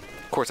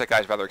 Of course, that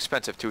guy's rather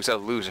expensive too, so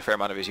he'll lose a fair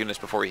amount of his units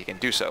before he can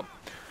do so.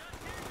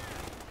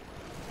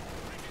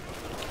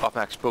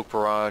 Off-max smoke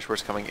barrage,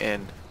 where's it coming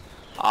in?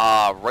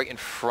 Right in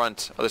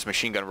front of this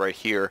machine gun right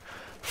here,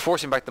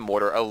 forcing back the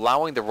mortar,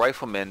 allowing the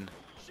riflemen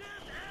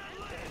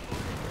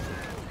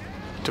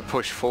to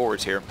push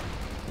forwards here.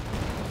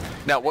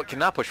 Now, what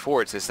cannot push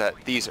forwards is that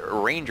these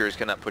Rangers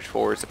cannot push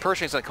forwards. The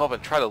Pershing's going to come up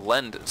and try to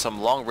lend some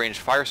long-range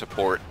fire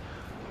support,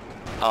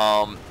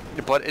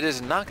 but it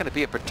is not going to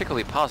be a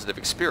particularly positive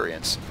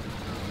experience.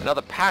 Now,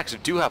 the packs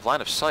do have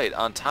line of sight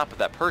on top of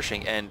that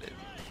Pershing and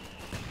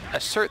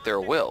assert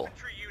their will.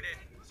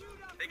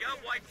 They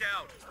got wiped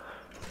out.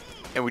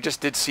 And we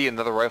just did see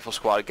another rifle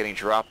squad getting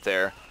dropped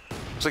there.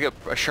 Looks like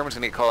a Sherman's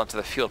going to get called onto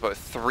the field, but with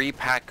 3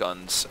 pack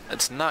guns,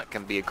 it's not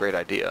going to be a great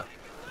idea.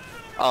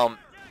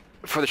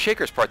 For the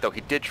Shaker's part, though,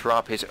 he did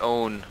drop his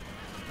own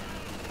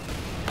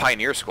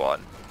Pioneer squad.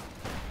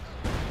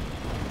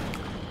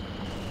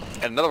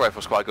 And another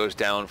rifle squad goes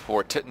down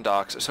for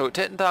Tittendachs. So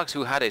Tittendachs,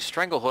 who had a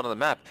stranglehold on the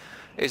map,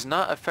 is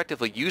not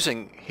effectively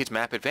using his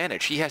map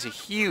advantage. He has a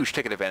huge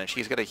ticket advantage.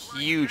 He's got a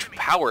huge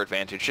power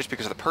advantage just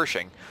because of the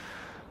Pershing.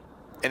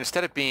 And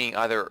instead of being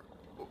either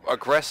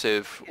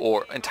aggressive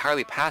or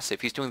entirely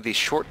passive, he's doing these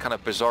short, kind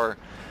of bizarre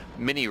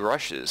mini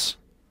rushes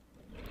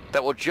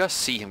that will just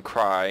see him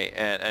cry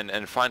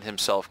and find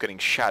himself getting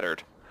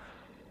shattered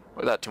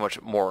without too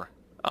much more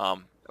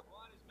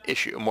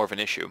more of an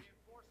issue.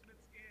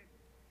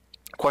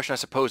 Question, I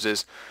suppose,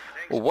 is,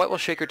 well, what will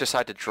Shaker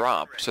decide to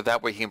drop so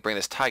that way he can bring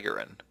this Tiger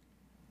in?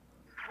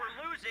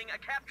 We're losing a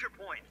capture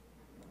point.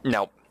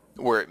 Now,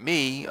 were it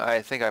me,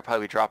 I think I'd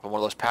probably drop one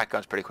of those pack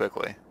guns pretty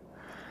quickly.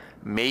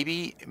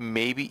 Maybe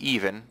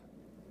even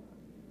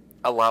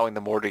allowing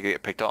the mortar to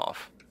get picked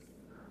off.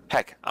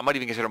 Heck, I might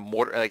even consider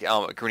mortar,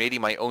 grenading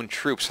my own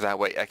troops so that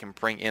way I can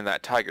bring in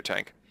that Tiger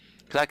tank.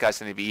 Because that guy's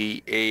going to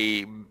be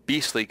a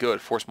beastly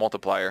good force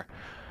multiplier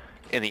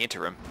in the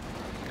interim.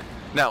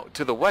 Now,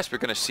 to the west, we're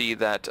going to see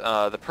that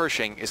the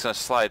Pershing is going to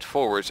slide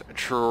forwards,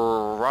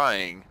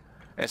 trying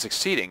and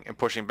succeeding in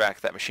pushing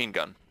back that machine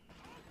gun.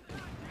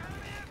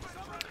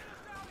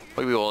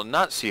 What we will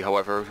not see,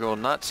 however, we will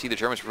not see the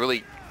Germans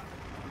really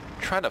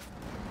trying to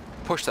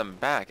push them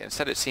back.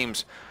 Instead, it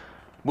seems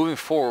moving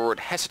forward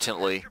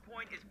hesitantly,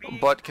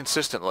 but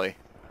consistently,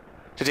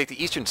 to take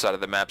the eastern side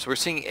of the map. So we're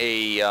seeing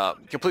a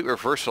complete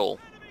reversal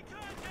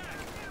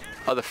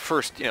of the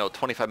first,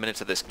 25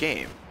 minutes of this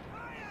game.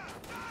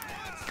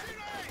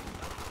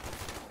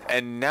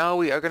 And now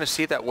we are going to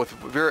see that with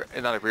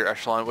not a rear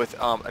echelon, with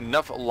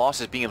enough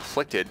losses being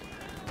inflicted,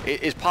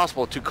 it is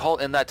possible to call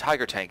in that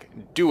Tiger tank.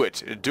 Do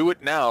it. Do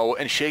it now.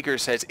 And SShaker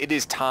says it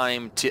is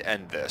time to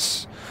end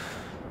this.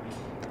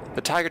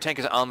 The Tiger tank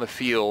is on the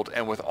field,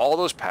 and with all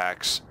those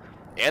packs,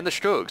 and the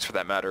Strogs for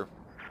that matter,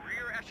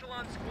 Rear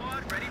echelon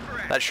squad ready for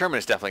action. that Sherman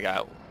is definitely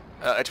out.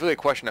 It's really a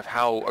question of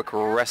how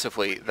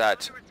aggressively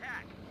that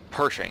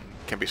Pershing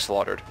can be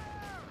slaughtered.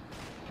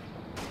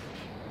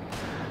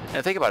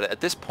 And think about it,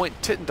 at this point,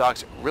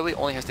 Tittendachs really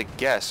only has to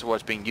guess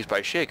what's being used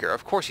by SShaker.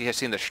 Of course, he has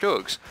seen the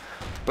Strogs,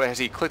 but has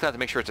he clicked on to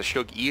make sure it's a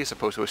Strog E as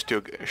opposed to a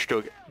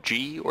Strog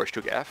G or a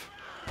Strog F?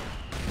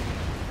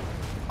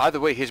 Either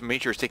way, his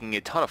major is taking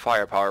a ton of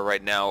firepower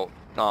right now,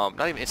 not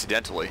even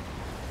incidentally.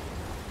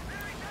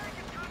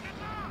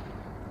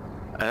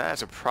 And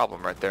that's a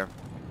problem right there.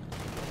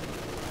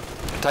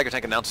 Tiger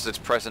tank announces its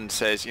presence,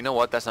 says, you know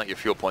what, that's not your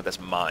fuel point, that's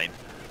mine.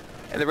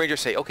 And the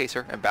Rangers say, okay,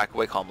 sir, and back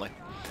away calmly.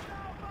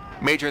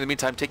 Major, in the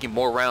meantime, taking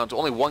more rounds.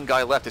 Only one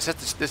guy left. Is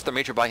this the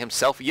Major by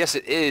himself? Yes,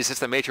 it is. It's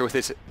the Major with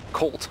his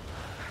Colt.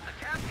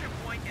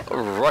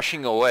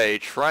 Rushing away,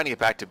 trying to get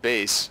back to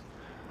base.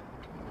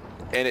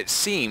 And it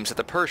seems that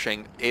the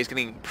Pershing is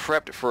getting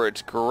prepped for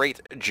its great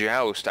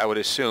joust, I would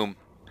assume,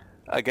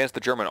 against the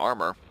German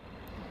armor.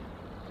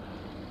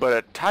 But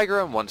a Tiger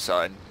on one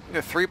side,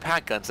 3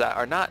 pack guns that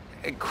are not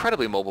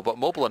incredibly mobile, but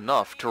mobile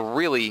enough to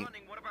really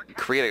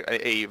create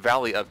a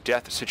valley of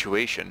death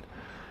situation.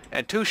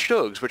 And 2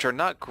 Strogs, which are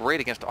not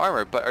great against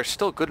armor, but are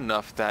still good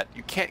enough that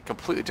you can't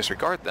completely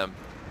disregard them.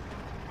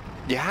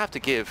 You have to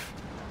give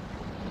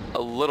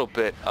a little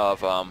bit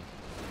of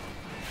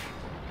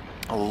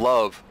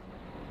love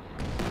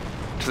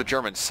to the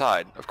German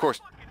side. Of course,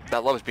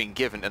 that love is being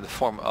given in the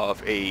form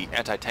of a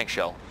anti-tank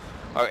shell,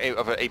 or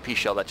of an AP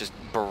shell that just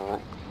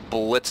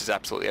blitzes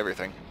absolutely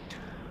everything.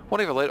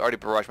 Wondering if a late arty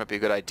barrage might be a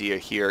good idea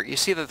here. You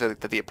see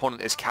that the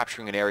opponent is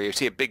capturing an area. You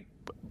see a big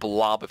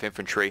blob of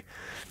infantry.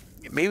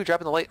 Maybe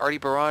dropping the light arty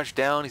barrage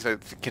down. He's going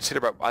to consider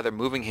about either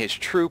moving his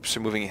troops or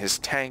moving his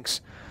tanks.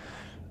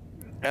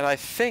 And I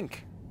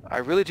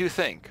really do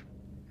think,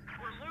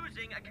 We're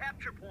losing a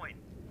capture point.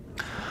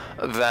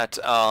 that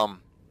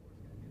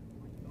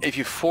if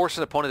you force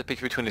an opponent to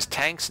pick between his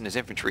tanks and his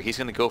infantry, he's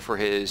going to go for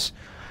his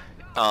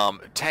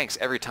tanks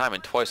every time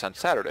and twice on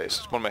Saturdays.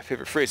 It's one of my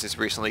favorite phrases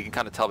recently. You can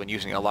kind of tell I've been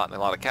using it a lot in a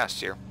lot of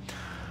casts here.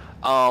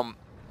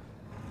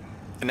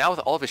 And now with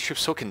all of his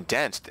troops so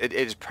condensed, it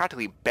is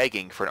practically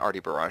begging for an arty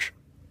barrage.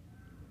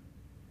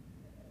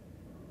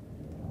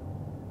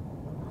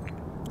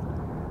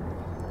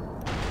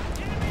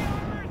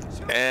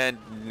 And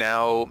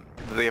now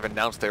they have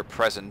announced their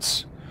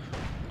presence.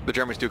 The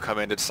Germans do come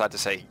in to decide to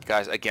say,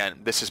 guys, again,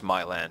 this is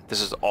my land.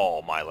 This is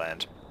all my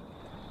land.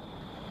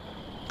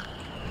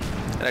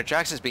 And a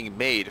Jackson's being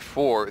made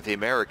for the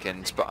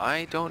Americans, but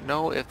I don't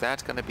know if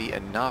that's going to be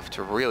enough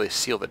to really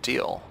seal the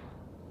deal.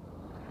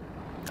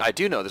 I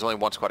do know there's only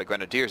 1 squad of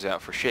Grenadiers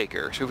out for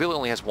SShaker, so he really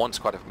only has 1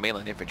 squad of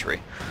mainland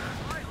infantry.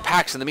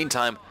 Pax, in the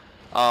meantime,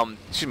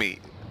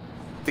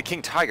 the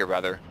King Tiger,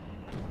 rather.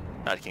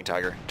 Not King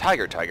Tiger.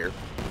 Tiger.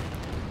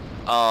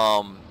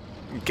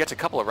 Gets a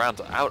couple of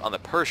rounds out on the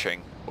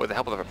Pershing with the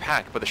help of a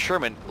pack, but the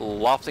Sherman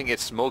lofting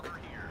its smoke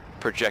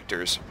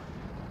projectors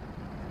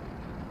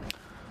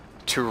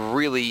to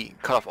really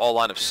cut off all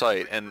line of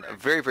sight, and a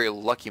very, very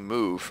lucky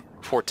move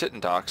for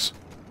Tittendachs.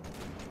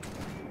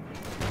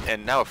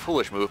 And now a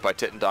foolish move by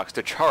Tittendachs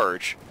to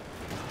charge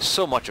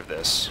so much of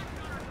this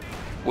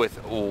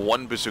with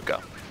 1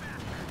 bazooka.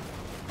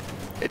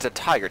 It's a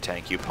Tiger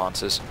tank, you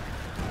ponces.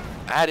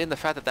 Add in the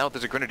fact that now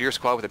there's a Grenadier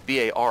squad with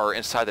a BAR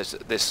inside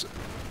this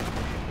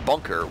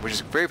bunker, which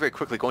is very, very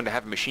quickly going to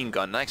have a machine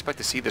gun, and I expect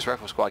to see this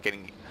rifle squad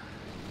getting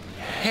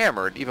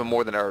hammered even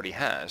more than it already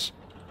has.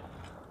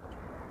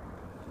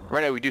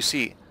 Right now we do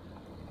see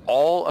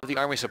all of the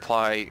army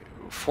supply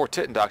for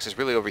Tittendachs is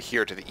really over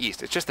here to the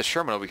east. It's just the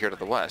Sherman over here to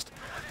the west.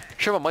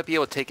 Sherman might be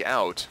able to take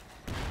out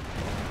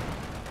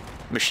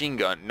machine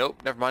gun.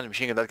 Nope, never mind, the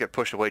machine gun does get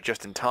pushed away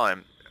just in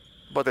time.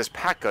 But this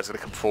pack gun's going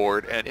to come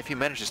forward, and if he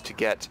manages to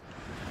get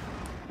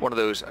one of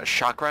those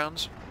shock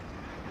rounds,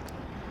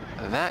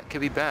 that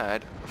could be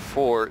bad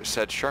for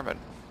said Sherman.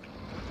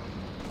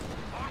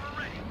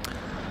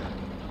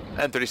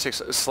 And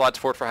 36 slides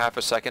forward for half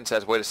a second,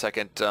 says, wait a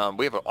second,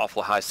 we have an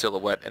awful high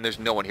silhouette, and there's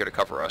no one here to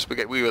cover us. We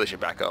really should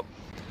back up.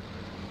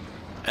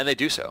 And they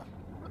do so.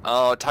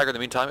 Tiger, in the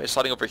meantime, is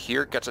sliding over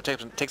here, takes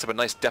up a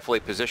nice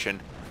defilade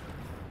position,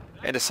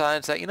 and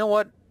decides that, you know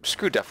what,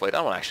 screw defilade, I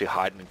don't want to actually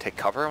hide and take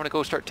cover. I want to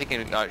go start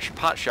taking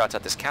pot shots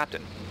at this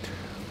captain,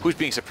 who's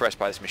being suppressed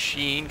by this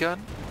machine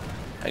gun,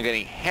 and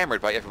getting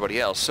hammered by everybody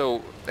else.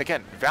 So,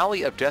 again,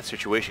 valley of death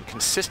situation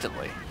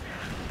consistently.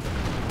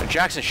 And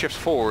Jackson shifts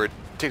forward,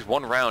 takes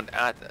 1 round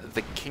at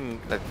the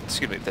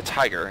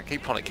Tiger. I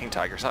keep calling it King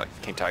Tiger. It's not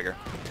King Tiger.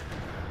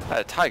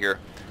 a Tiger.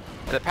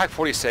 And the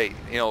Pak-40s say,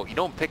 you know, you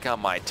don't pick on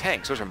my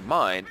tanks, those are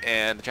mine,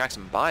 and the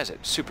Jackson buys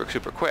it super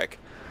quick.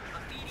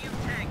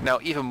 Now,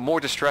 even more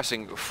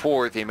distressing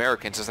for the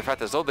Americans is the fact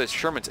that as though the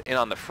Sherman's in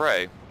on the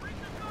fray,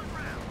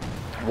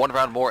 one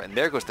round more, and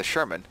there goes the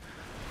Sherman.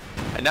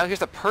 And now here's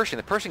the Pershing.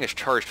 The Pershing is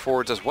charged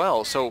forwards as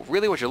well, so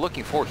really what you're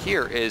looking for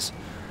here is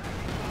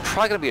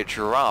probably going to be a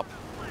drop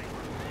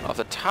of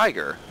the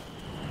Tiger.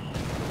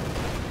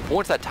 But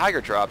once that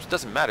Tiger drops, it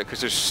doesn't matter, because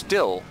there's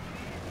still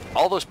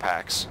all those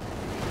packs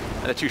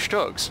and the 2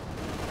 Stugs. So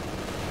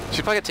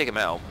you're probably going to take him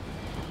out,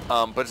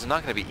 but it's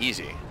not going to be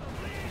easy.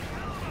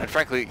 And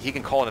frankly, he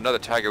can call in another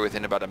Tiger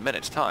within about a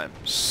minute's time,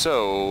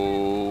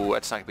 so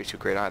that's not going to be too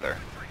great either.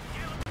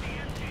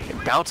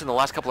 And bounce in the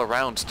last couple of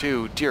rounds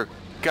too. Dear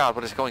God,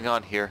 what is going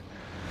on here?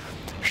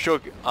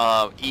 Stug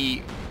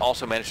E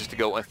also manages to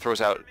go and throws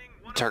out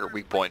target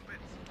weak point.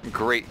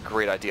 Great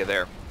idea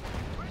there.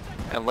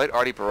 And Light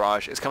Arty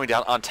Barrage is coming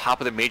down on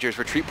top of the Major's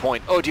retreat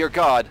point. Oh dear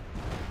God!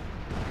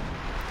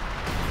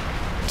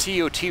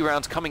 TOT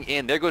rounds coming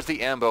in. There goes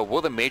the ambo.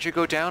 Will the Major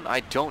go down? I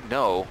don't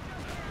know.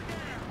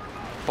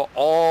 But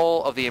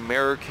all of the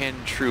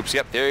American troops,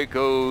 yep, there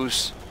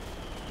goes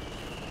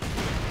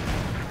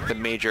the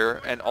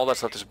Major, and all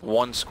that's left is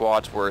 1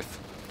 squad's worth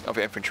of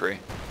infantry.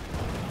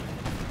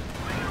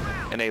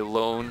 And a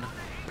lone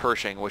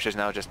Pershing, which has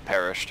now just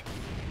perished.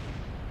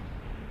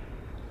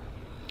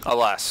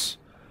 Alas,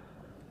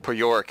 poor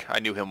York, I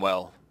knew him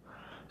well.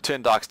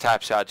 Tittendachs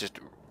tap shot just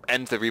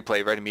ends the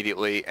replay right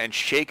immediately, and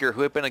SShaker,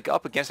 who had been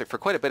up against it for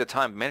quite a bit of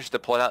time, managed to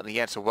pull it out in the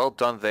end, so well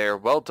done there.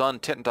 Well done,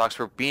 Tittendachs,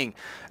 for being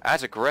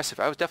as aggressive.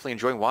 I was definitely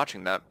enjoying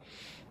watching that.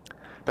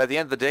 But at the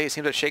end of the day, it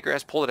seems that SShaker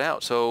has pulled it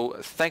out, so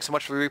thanks so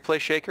much for the replay,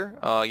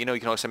 SShaker. You know, you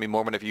can always send me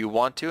more whenever you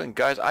want to, and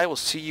guys, I will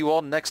see you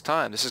all next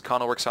time. This is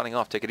Connorwork signing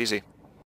off. Take it easy.